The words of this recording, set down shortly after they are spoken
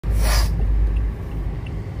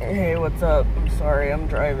Hey, what's up? I'm sorry, I'm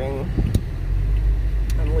driving.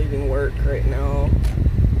 I'm leaving work right now.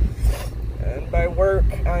 And by work,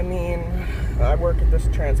 I mean I work at this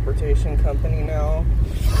transportation company now.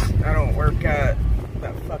 I don't work at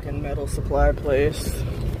that fucking metal supply place.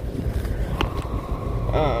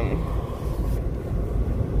 I'm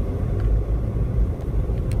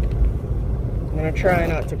gonna try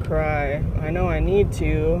not to cry. I know I need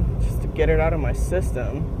to, just to get it out of my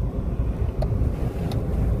system.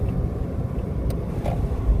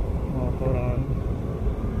 Oh, hold on.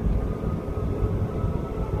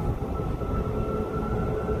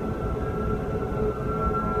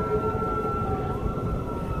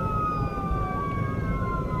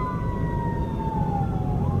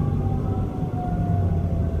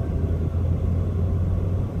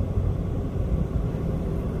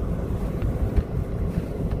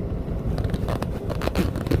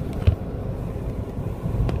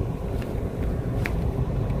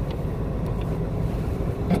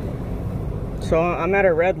 So I'm at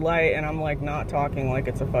a red light and I'm like not talking like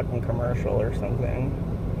it's a fucking commercial or something.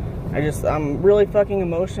 I'm really fucking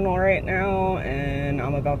emotional right now and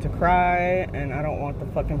I'm about to cry and I don't want the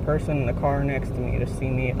fucking person in the car next to me to see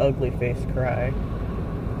me ugly face cry.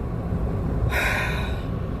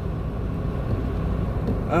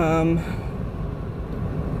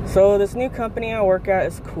 So this new company I work at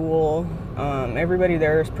is cool. Everybody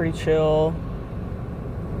there is pretty chill.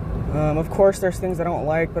 Of course, there's things I don't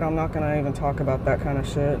like, but I'm not gonna even talk about that kind of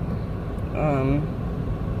shit.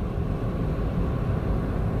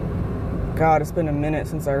 God, it's been a minute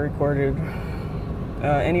since I recorded.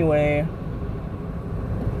 Anyway,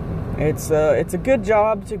 it's a good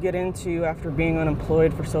job to get into after being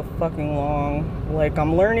unemployed for so fucking long. Like,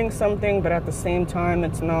 I'm learning something, but at the same time,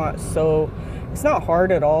 it's not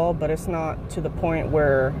hard at all, but it's not to the point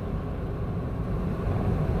where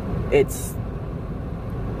it's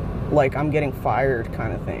like I'm getting fired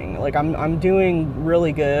kind of thing. Like I'm doing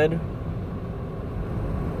really good.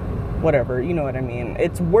 Whatever, you know what I mean.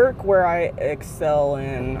 It's work where I excel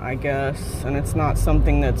in, I guess, and it's not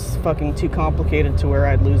something that's fucking too complicated to where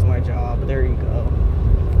I'd lose my job. There you go.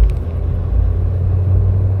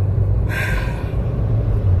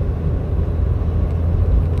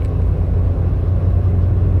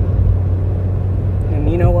 And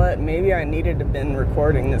you know what? Maybe I needed to been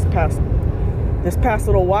recording this past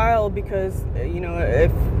little while because, you know,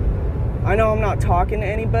 if I know I'm not talking to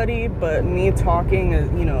anybody, but me talking is,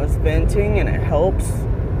 you know, is venting and it helps.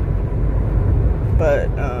 But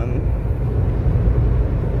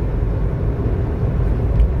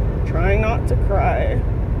trying not to cry.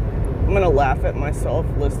 I'm gonna laugh at myself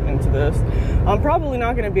listening to this. I'm probably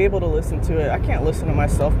not gonna be able to listen to it. I can't listen to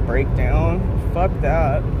myself break down. Fuck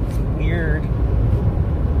that. It's weird.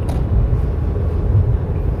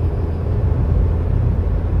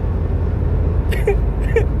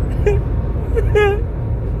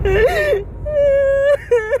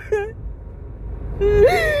 I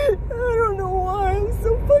don't know why I'm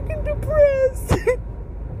so fucking depressed.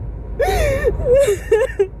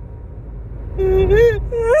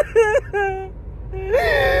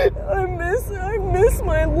 I miss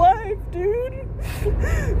my life, dude.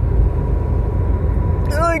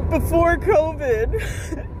 Like before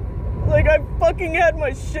COVID. Like I fucking had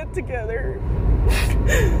my shit together.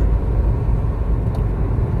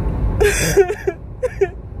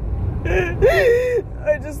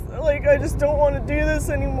 I just don't want to do this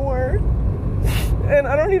anymore. And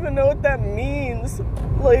I don't even know what that means.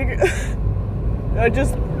 Like, I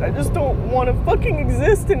just don't want to fucking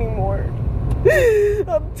exist anymore.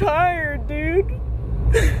 I'm tired, dude.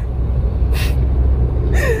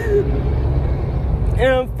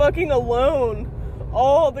 And I'm fucking alone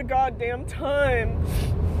all the goddamn time.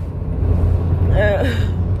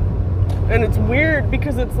 And it's weird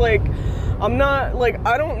because it's like, I'm not, like,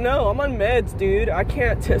 I don't know. I'm on meds, dude. I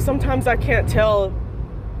can't, sometimes I can't tell.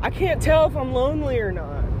 I can't tell if I'm lonely or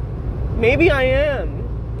not. Maybe I am.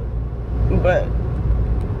 But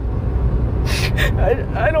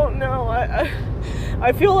I don't know.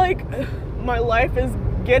 I feel like my life is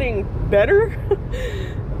getting better.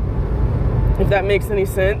 If that makes any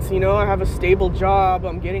sense. You know, I have a stable job.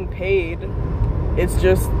 I'm getting paid. It's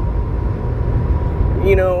just,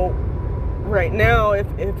 you know, right now, if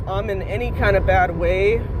I'm in any kind of bad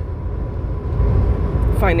way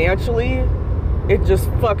financially, it just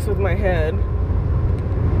fucks with my head.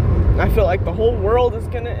 I feel like the whole world is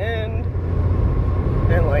gonna end,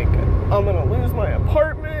 and like I'm gonna lose my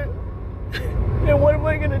apartment, and what am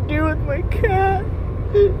I gonna do with my cat?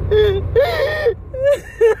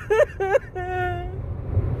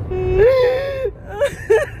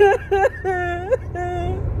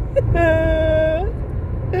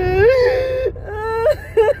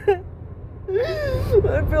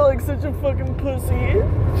 like such a fucking pussy.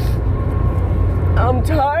 I'm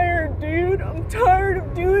tired, dude. I'm tired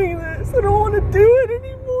of doing this. I don't want to do it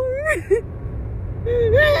anymore.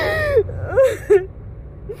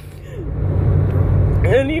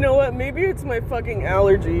 And you know what? Maybe it's my fucking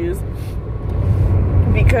allergies.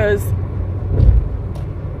 Because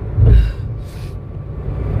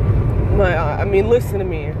I mean, listen to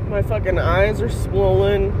me. My fucking eyes are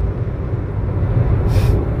swollen.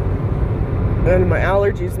 And my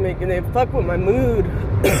allergies they fuck with my mood.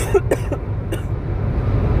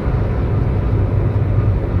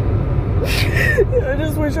 I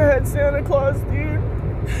just wish I had Santa Claus, dude.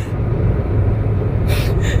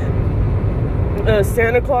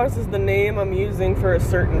 Santa Claus is the name I'm using for a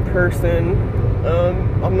certain person.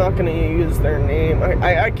 I'm not gonna use their name.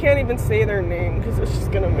 I can't even say their name because it's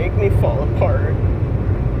just gonna make me fall apart.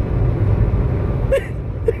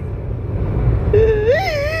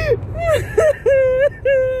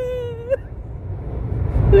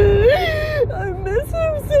 I miss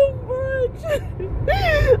him so much.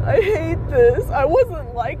 I hate this. I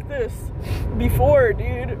wasn't like this before,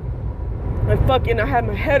 dude. I had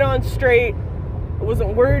my head on straight. I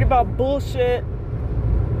wasn't worried about bullshit.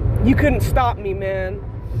 You couldn't stop me, man.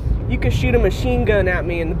 You could shoot a machine gun at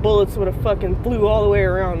me and the bullets would have fucking flew all the way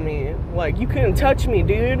around me. Like, you couldn't touch me,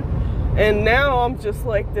 dude. And now I'm just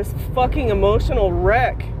like this fucking emotional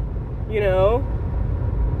wreck, you know?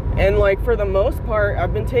 And like, for the most part,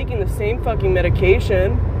 I've been taking the same fucking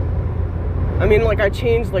medication. I mean, like, I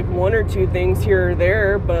changed like one or two things here or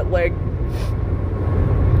there, but like,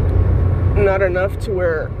 not enough to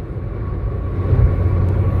where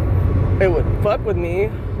it would fuck with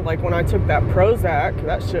me. Like when I took that Prozac,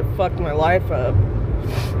 that shit fucked my life up.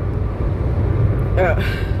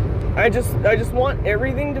 I just want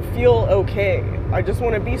everything to feel okay. I just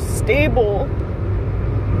want to be stable.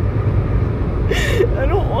 I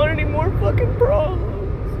don't want any more fucking problems.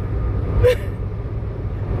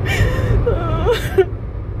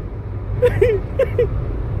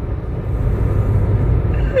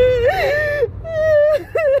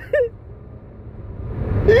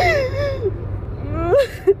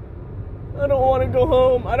 I don't want to go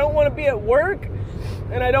home. I don't want to be at work,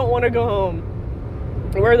 and I don't want to go home.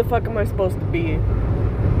 Where the fuck am I supposed to be?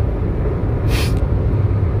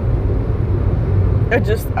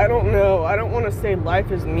 I don't know. I don't want to say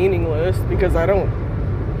life is meaningless because I don't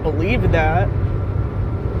believe that.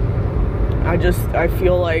 I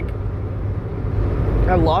feel like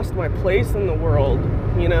I lost my place in the world,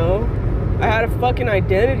 you know? I had a fucking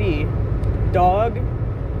identity, dog.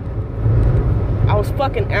 I was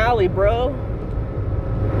fucking Allie, bro.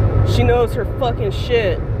 She knows her fucking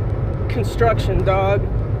shit. Construction, dog.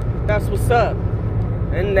 That's what's up.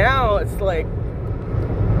 And now it's like,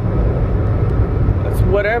 it's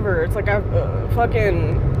whatever. It's like I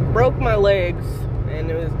fucking broke my legs, and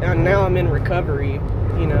now I'm in recovery.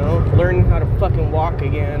 You know, learning how to fucking walk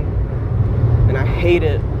again, and I hate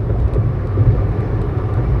it.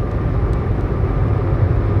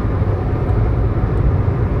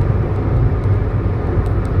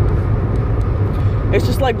 It's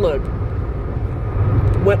just like, look,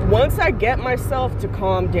 once I get myself to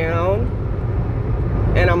calm down,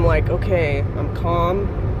 and I'm like, okay, I'm calm,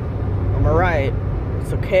 I'm alright,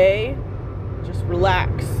 it's okay, just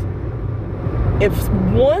relax. If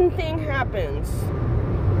one thing happens,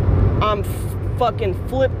 I'm fucking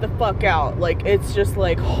flip the fuck out. Like, it's just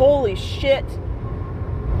like, holy shit,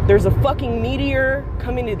 there's a fucking meteor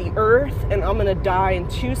coming to the earth and I'm gonna die in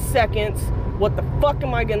 2 seconds. What the fuck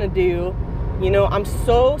am I gonna do? You know, I'm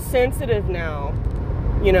so sensitive now,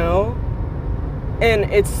 you know? And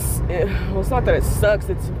it's not that it sucks,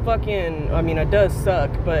 it's fucking, I mean, it does suck,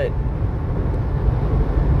 but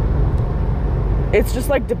it's just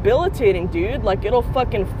like debilitating, dude. Like, it'll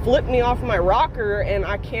fucking flip me off my rocker and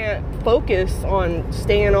I can't focus on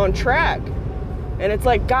staying on track. And it's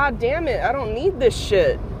like, god damn it, I don't need this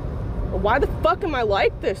shit. Why the fuck am I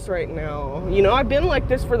like this right now? You know, I've been like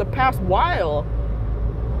this for the past while.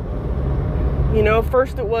 You know,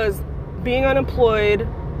 first it was being unemployed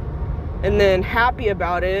and then happy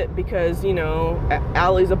about it because, you know,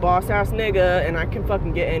 Allie's a boss-ass nigga and I can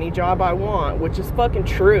fucking get any job I want, which is fucking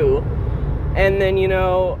true. And then, you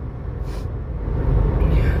know,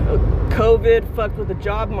 COVID fucked with the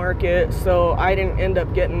job market, so I didn't end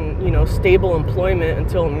up getting, you know, stable employment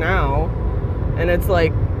until now. And it's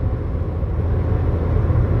like,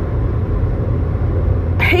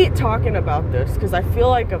 I hate talking about this because I feel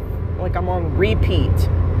like I'm on repeat.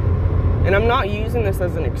 And I'm not using this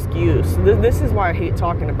as an excuse. This is why I hate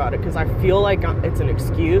talking about it, because I feel like it's an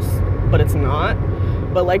excuse, but it's not.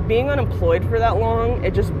 But like, being unemployed for that long,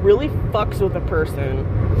 it just really fucks with a person.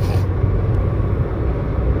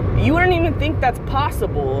 You wouldn't even think that's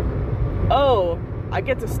possible. Oh, I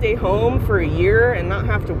get to stay home for a year and not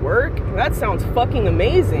have to work? That sounds fucking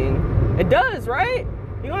amazing. It does, right?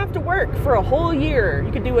 You don't have to work for a whole year.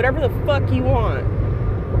 You can do whatever the fuck you want.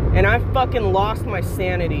 And I fucking lost my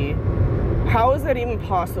sanity. How is that even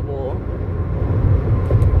possible?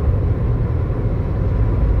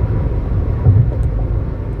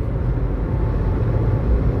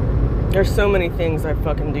 There's so many things I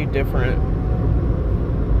fucking do different.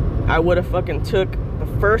 I would have fucking took the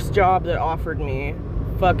first job that offered me.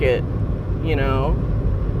 Fuck it. You know?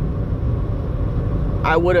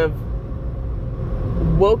 I would have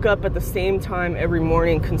woke up at the same time every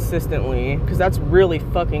morning consistently, because that's really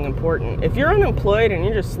fucking important. If you're unemployed and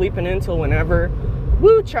you're just sleeping in till whenever,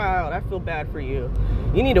 woo child, I feel bad for you.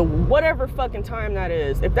 You need to, whatever fucking time that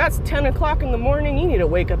is. If that's 10 o'clock in the morning, you need to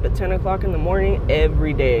wake up at 10 o'clock in the morning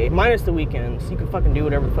every day, minus the weekends. You can fucking do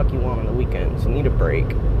whatever the fuck you want on the weekends. You need a break.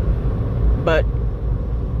 But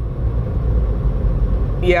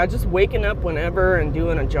yeah, just waking up whenever and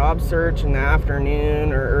doing a job search in the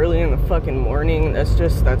afternoon or early in the fucking morning,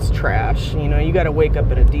 that's trash. You know, you gotta wake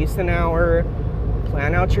up at a decent hour,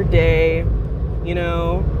 plan out your day, you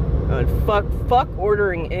know. Fuck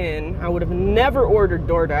ordering in. I would have never ordered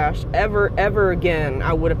DoorDash ever again.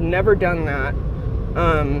 I would have never done that.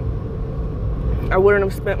 I wouldn't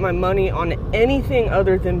have spent my money on anything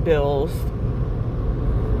other than bills.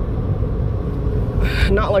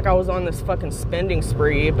 Not like I was on this fucking spending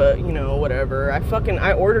spree, but you know, whatever.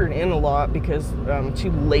 I ordered in a lot because I'm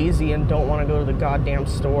too lazy and don't want to go to the goddamn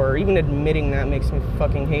store. Even admitting that makes me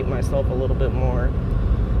fucking hate myself a little bit more.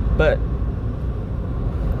 But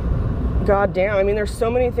goddamn, I mean, there's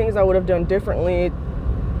so many things I would have done differently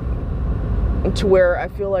to where I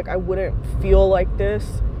feel like I wouldn't feel like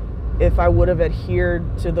this if I would have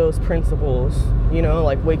adhered to those principles. You know,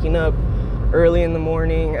 like waking up early in the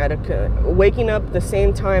morning, waking up the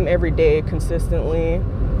same time every day consistently,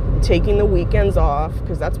 taking the weekends off,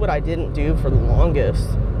 because that's what I didn't do for the longest.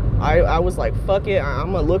 I was like, fuck it,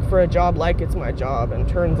 I'm gonna look for a job like it's my job, and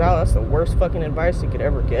turns out that's the worst fucking advice you could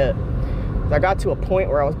ever get. I got to a point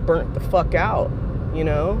where I was burnt the fuck out, you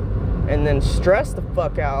know, and then stressed the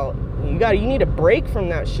fuck out. You need a break from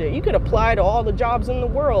that shit. You could apply to all the jobs in the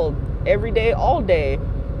world every day, all day.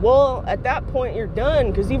 Well, at that point, you're done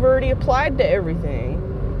because you've already applied to everything,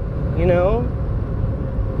 you know?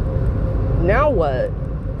 Now what?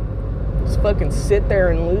 Just fucking sit there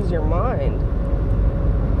and lose your mind.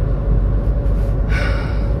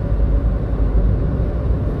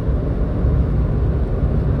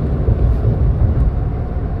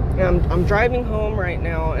 I'm driving home right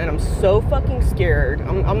now, and I'm so fucking scared.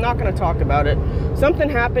 I'm not going to talk about it. Something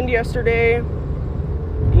happened yesterday.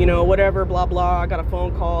 You know, whatever, blah, blah. I got a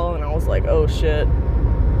phone call, and I was like, oh, shit.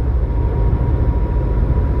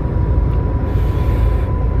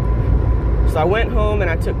 So I went home, and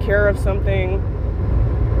I took care of something.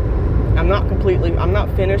 I'm not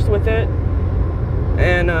finished with it.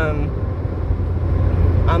 And, I'm,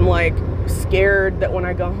 like, scared that when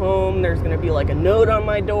I go home, there's going to be, like, a note on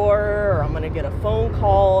my door, or I'm going to get a phone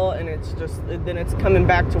call, and then it's coming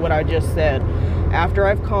back to what I just said. After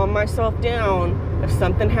I've calmed myself down, if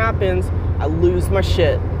something happens, I lose my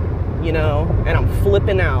shit, you know, and I'm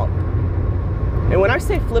flipping out. And when I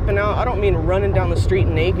say flipping out, I don't mean running down the street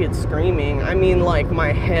naked screaming. I mean, like,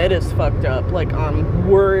 my head is fucked up. Like, I'm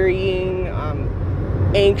worrying, I'm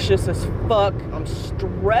anxious as fuck, I'm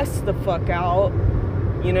stressed the fuck out,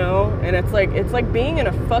 you know? And it's like being in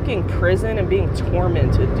a fucking prison and being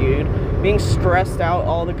tormented, dude. Being stressed out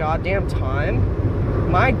all the goddamn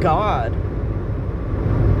time. My God.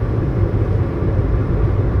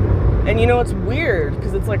 And you know, it's weird,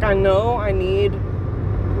 because it's like, I know I need,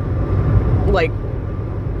 like,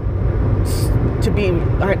 to be,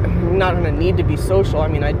 I'm not gonna need to be social, I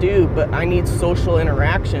mean, I do, but I need social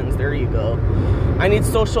interactions, there you go. I need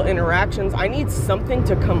social interactions, I need something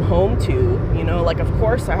to come home to, you know, like, of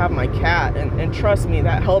course I have my cat, and trust me,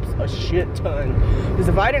 that helps a shit ton, because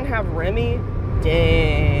if I didn't have Remy,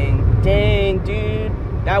 dang, dude,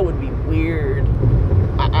 that would be weird.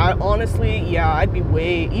 I honestly, yeah, I'd be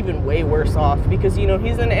way worse off, because, you know,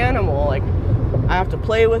 he's an animal. Like, I have to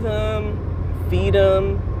play with him, feed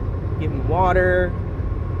him, give him water.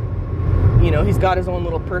 You know, he's got his own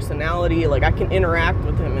little personality. Like, I can interact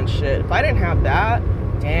with him and shit. If I didn't have that,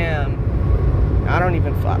 damn,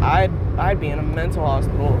 I'd be in a mental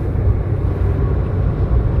hospital.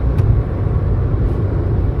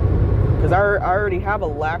 Because I already have a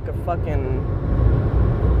lack of fucking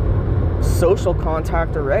social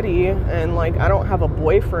contact already, and like, I don't have a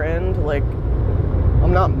boyfriend. Like,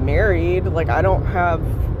 I'm not married. Like, I don't have,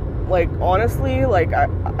 like, honestly, like,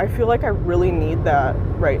 I feel like I really need that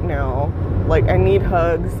right now. Like, I need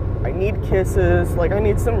hugs. I need kisses. Like, I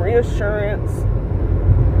need some reassurance.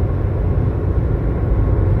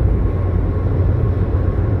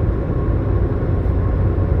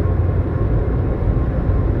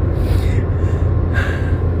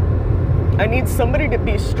 I need somebody to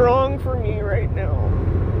be strong for me right now.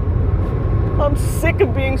 I'm sick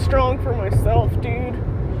of being strong for myself, dude.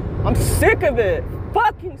 I'm sick of it.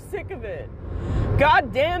 Fucking sick of it.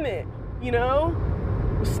 God damn it. You know?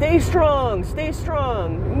 Stay strong. Stay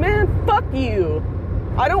strong. Man, fuck you.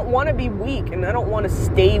 I don't want to be weak, and I don't want to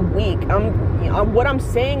stay weak. What I'm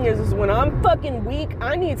saying is when I'm fucking weak,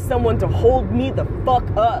 I need someone to hold me the fuck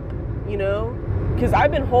up, you know? Because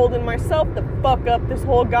I've been holding myself the fuck up this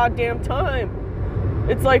whole goddamn time.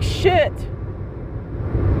 It's like shit.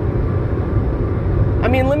 I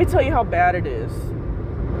mean, let me tell you how bad it is.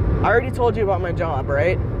 I already told you about my job,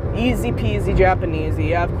 right? Easy peasy Japanesey.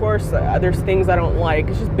 Yeah, of course, there's things I don't like.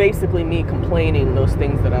 It's just basically me complaining those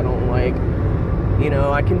things that I don't like. You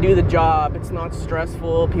know, I can do the job. It's not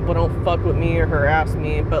stressful. People don't fuck with me or harass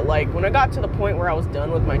me. But like, when I got to the point where I was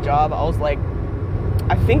done with my job, I was like,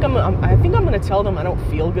 I think I'm gonna tell them I don't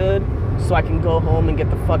feel good, so I can go home and get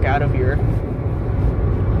the fuck out of here.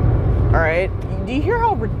 All right? Do you hear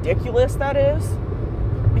how ridiculous that is?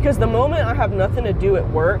 Because the moment I have nothing to do at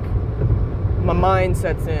work, my mind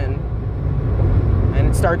sets in, and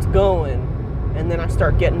it starts going, and then I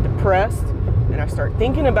start getting depressed, and I start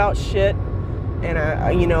thinking about shit, and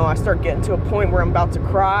I start getting to a point where I'm about to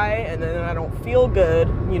cry, and then I don't feel good,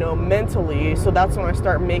 you know, mentally. So that's when I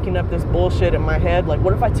start making up this bullshit in my head. Like,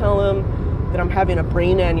 what if I tell him that I'm having a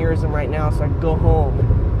brain aneurysm right now so I can go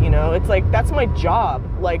home? You know, it's like, that's my job.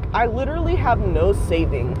 Like, I literally have no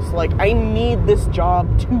savings. Like, I need this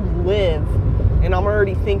job to live, and I'm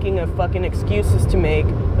already thinking of fucking excuses to make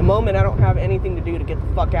the moment I don't have anything to do to get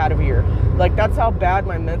the fuck out of here. Like, that's how bad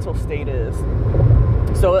my mental state is.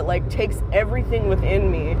 So it like takes everything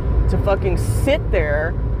within me to fucking sit there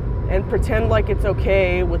and pretend like it's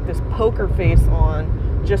okay with this poker face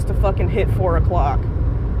on just to fucking hit 4 o'clock.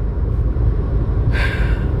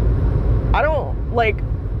 I don't like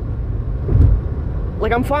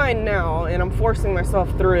I'm fine now and I'm forcing myself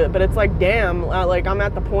through it, but it's like, damn, like I'm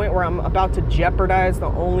at the point where I'm about to jeopardize the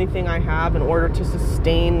only thing I have in order to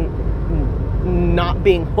sustain not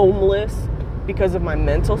being homeless because of my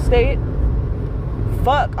mental state.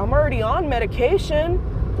 Fuck, I'm already on medication.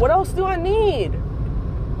 What else do I need?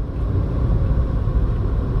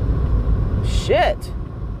 Shit.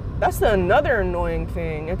 That's another annoying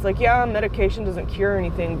thing. It's like, yeah, medication doesn't cure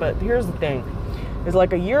anything, but here's the thing. It's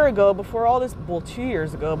like a year ago, before all this, well, 2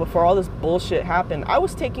 years ago, before all this bullshit happened, I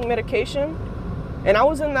was taking medication, and I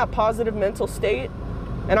was in that positive mental state,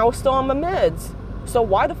 and I was still on my meds. So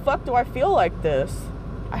why the fuck do I feel like this?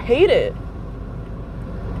 I hate it.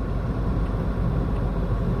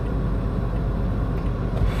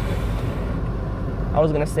 I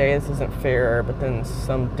was gonna say this isn't fair, but then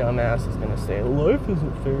some dumbass is gonna say life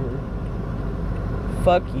isn't fair.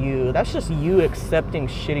 Fuck you. That's just you accepting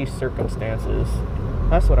shitty circumstances.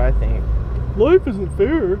 That's what I think. Life isn't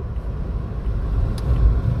fair.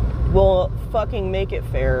 Well, fucking make it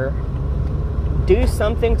fair. Do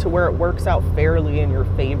something to where it works out fairly in your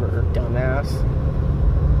favor, dumbass.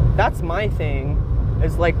 That's my thing.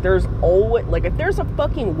 It's like, there's always, like, if there's a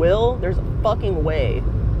fucking will, there's a fucking way.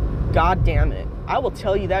 God damn it. I will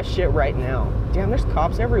tell you that shit right now. Damn, there's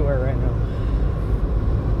cops everywhere right now.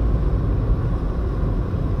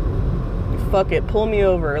 Fuck it, pull me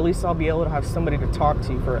over. At least I'll be able to have somebody to talk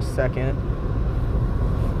to for a second.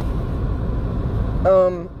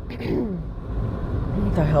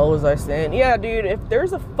 What the hell was I saying? Yeah, dude, if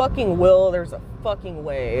there's a fucking will, there's a fucking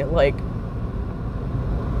way. Like,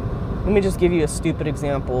 let me just give you a stupid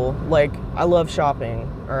example. Like, I love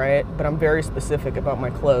shopping, alright? But I'm very specific about my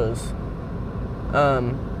clothes.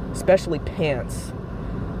 Especially pants.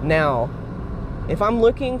 Now, if I'm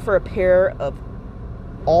looking for a pair of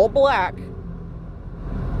all black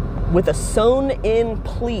with a sewn-in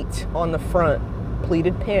pleat on the front,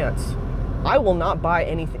 pleated pants, I will not buy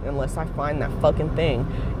anything unless I find that fucking thing.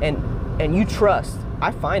 And you trust,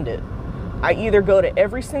 I find it. I either go to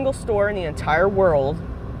every single store in the entire world,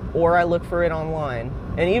 or I look for it online.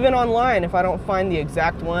 And even online, if I don't find the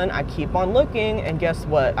exact one, I keep on looking, and guess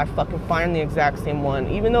what? I fucking find the exact same one.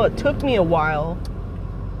 Even though it took me a while,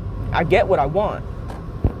 I get what I want.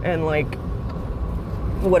 And like,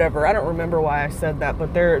 whatever, I don't remember why I said that,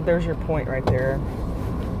 but there's your point right there.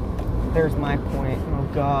 There's my point. Oh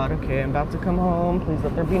God, okay, I'm about to come home. Please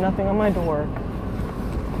let there be nothing on my door.